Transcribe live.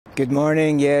Good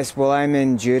morning. Yes, well, I'm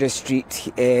in Jura Street,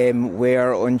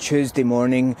 where on Tuesday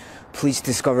morning police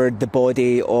discovered the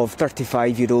body of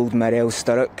 35-year-old Marelle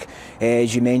Sturrock.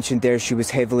 As you mentioned there, she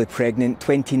was heavily pregnant,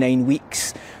 29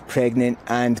 weeks pregnant,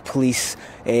 and police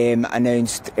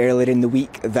announced earlier in the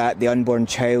week that the unborn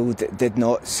child did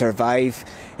not survive.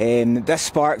 This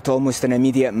sparked almost an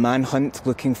immediate manhunt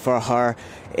looking for her,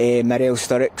 Marelle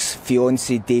Sturrock's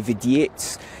fiancé David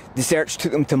Yates. The search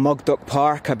took them to Mugdock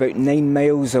Park, about 9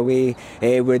 miles away,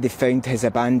 where they found his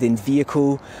abandoned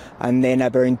vehicle. And then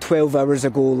about 12 hours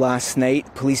ago last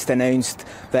night, police announced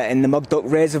that in the Mugdock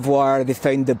Reservoir they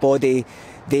found the body.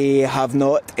 They have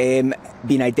not been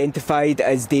identified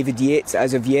as David Yates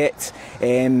as of yet,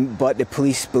 but the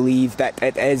police believe that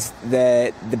it is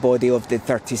the body of the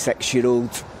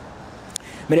 36-year-old.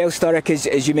 Marelle Sturrock,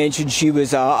 as you mentioned, she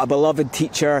was a beloved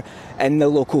teacher in the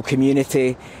local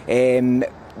community.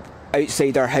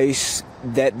 Outside our house,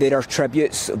 that there are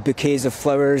tributes, bouquets of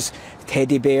flowers,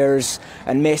 teddy bears,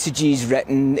 and messages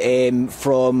written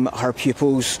from her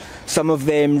pupils. Some of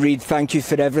them read, "Thank you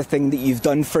for everything that you've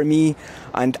done for me,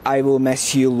 and I will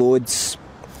miss you loads."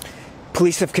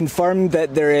 Police have confirmed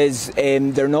that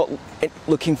they're not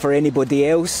looking for anybody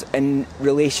else in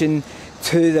relation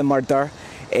to the murder.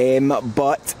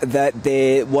 But that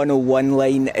the 101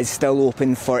 line is still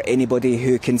open for anybody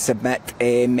who can submit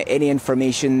any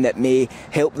information that may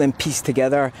help them piece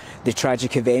together the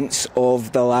tragic events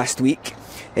of the last week.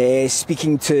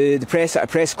 Speaking to the press at a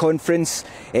press conference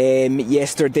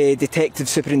yesterday, Detective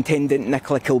Superintendent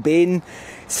Nicola Kilbane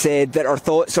said that our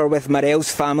thoughts are with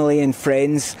Marelle's family and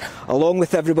friends, along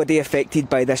with everybody affected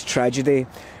by this tragedy.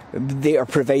 They are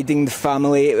providing the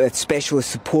family with specialist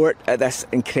support at this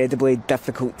incredibly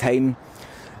difficult time.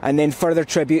 And then further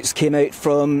tributes came out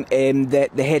from the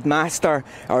headmaster,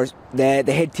 or the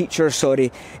head teacher,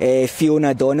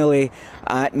 Fiona Donnelly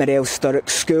at Marelle Sturrock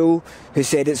School, who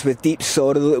said, "It's with deep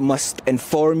sorrow that we must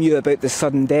inform you about the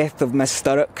sudden death of Miss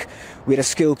Sturrock. We're a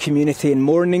school community in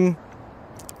mourning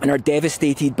and are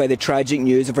devastated by the tragic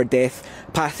news of her death,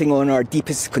 passing on our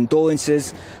deepest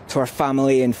condolences to her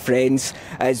family and friends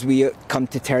as we come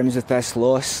to terms with this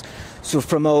loss." So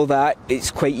from all that,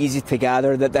 it's quite easy to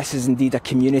gather that this is indeed a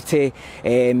community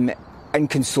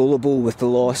inconsolable with the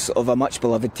loss of a much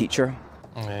beloved teacher.